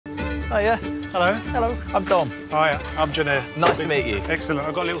Oh, yeah. Hello. Hello, I'm Dom. Hi, I'm Janir. Nice to meet you. Excellent.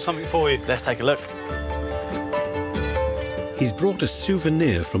 I've got a little something for you. Let's take a look. He's brought a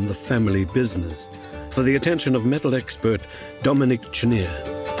souvenir from the family business for the attention of metal expert Dominic Chenier.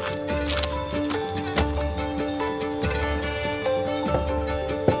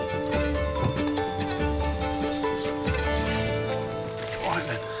 Right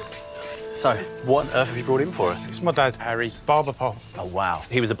then. So, what on earth have you brought in for us? It's my dad, Harry's barber pole. Oh, wow.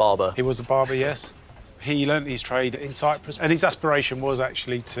 He was a barber. He was a barber, yes. He learnt his trade in Cyprus, and his aspiration was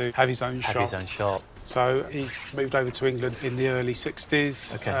actually to have his own shop. Have his own shop. So he moved over to England in the early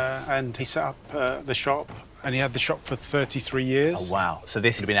 60s, Okay. and he set up the shop, and he had the shop for 33 years. Oh, wow. So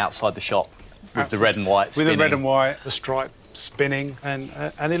this would have been outside the shop with the red and white spinning. With the red and white, the stripe spinning, and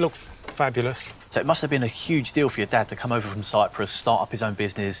it looked fabulous. So it must have been a huge deal for your dad to come over from Cyprus, start up his own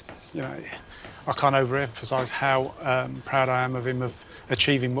business. You know, I can't overemphasise how proud I am of him of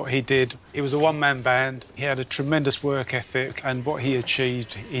achieving what he did. He was a one-man band. He had a tremendous work ethic, and what he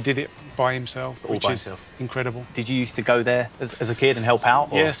achieved, he did it by himself, which is incredible. Did you used to go there as a kid and help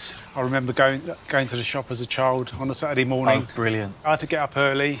out? Or? Yes, I remember going to the shop as a child on a Saturday morning. Oh, brilliant. I had to get up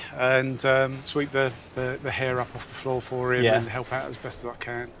early and sweep the hair up off the floor for him and help out as best as I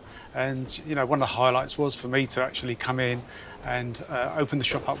can. And, you know, one of the highlights was for me to actually come in and open the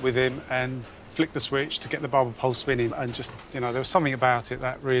shop up with him and flick the switch to get the barber pole spinning, and just, you know, there was something about it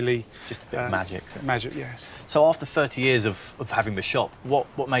that really... Just a bit of magic. Magic, yes. So after 30 years of having the shop,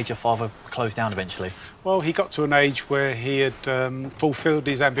 what made your father close down eventually? Well, he got to an age where he had fulfilled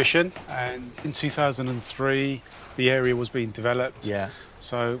his ambition, and in 2003, the area was being developed. Yeah.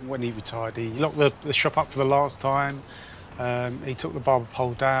 So when he retired, he locked the shop up for the last time. He took the barber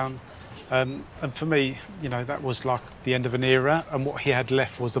pole down. And for me, you know, that was like the end of an era, and what he had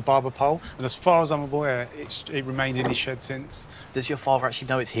left was the barber pole. And as far as I'm aware, it remained in his shed since. Does your father actually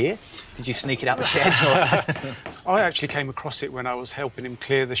know it's here? Did you sneak it out the shed? I actually came across it when I was helping him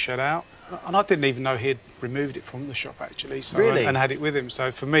clear the shed out, and I didn't even know he'd removed it from the shop, actually. So, really? And had it with him.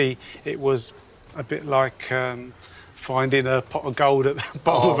 So for me, it was a bit like finding a pot of gold at the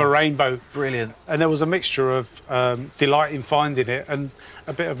bottom of a rainbow. Brilliant. And there was a mixture of delight in finding it and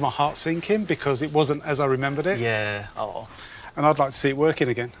a bit of my heart sinking because it wasn't as I remembered it. Yeah. Oh. And I'd like to see it working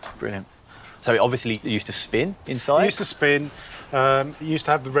again. Brilliant. So it obviously used to spin inside? It used to spin. It used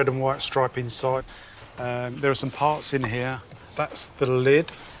to have the red and white stripe inside. There are some parts in here. That's the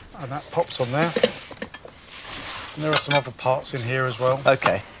lid, and that pops on there. And there are some other parts in here as well.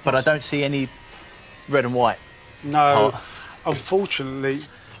 OK. But I don't see any red and white. No, unfortunately,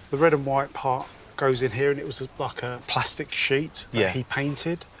 the red and white part goes in here, and it was like a plastic sheet that he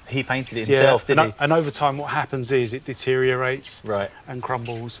painted. He painted it himself, didn't he? And over time, what happens is it deteriorates and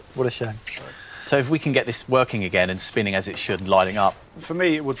crumbles. What a shame. So if we can get this working again and spinning as it should and lighting up. For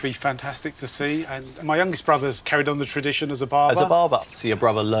me, it would be fantastic to see. And my youngest brother's carried on the tradition as a barber. As a barber? So your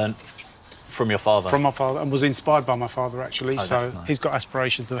brother learnt from your father? From my father, and was inspired by my father, actually. Oh, so that's nice. He's got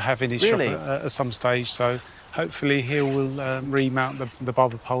aspirations of having his shop at some stage. So hopefully he will remount the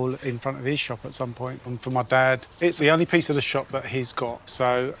barber pole in front of his shop at some point. And for my dad, it's the only piece of the shop that he's got.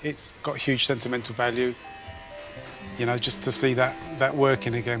 So it's got huge sentimental value. You know, just to see that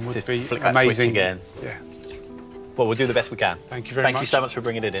working again would be flick that amazing. Switch again. Yeah. Well, we'll do the best we can. Thank you very much. Thank you so much for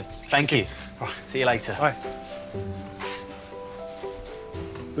bringing it in. Thank you. Right. See you later. Bye.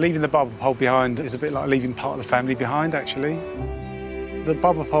 Leaving the barber pole behind is a bit like leaving part of the family behind, actually. The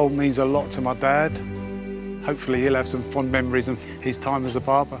barber pole means a lot to my dad. Hopefully he'll have some fond memories of his time as a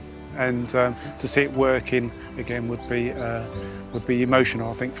barber. And to see it working again would be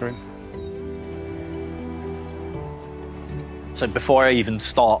emotional, I think, for him. So before I even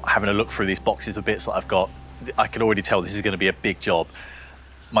start having a look through these boxes of bits that I've got, I can already tell this is going to be a big job.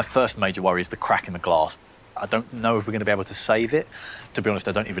 My first major worry is the crack in the glass. I don't know if we're going to be able to save it. To be honest,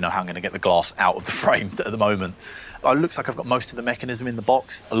 I don't even know how I'm going to get the glass out of the frame at the moment. It looks like I've got most of the mechanism in the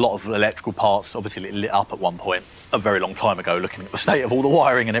box. A lot of electrical parts, obviously it lit up at one point a very long time ago, looking at the state of all the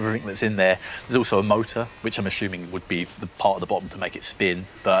wiring and everything that's in there. There's also a motor, which I'm assuming would be the part at the bottom to make it spin.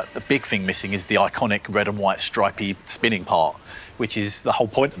 But the big thing missing is the iconic red and white stripy spinning part, which is the whole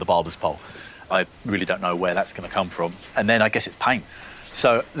point of the barber's pole. I really don't know where that's going to come from. And then I guess it's paint.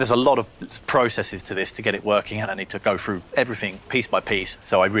 So there's a lot of processes to this to get it working, and I need to go through everything piece by piece.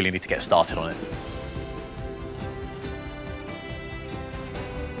 So I really need to get started on it.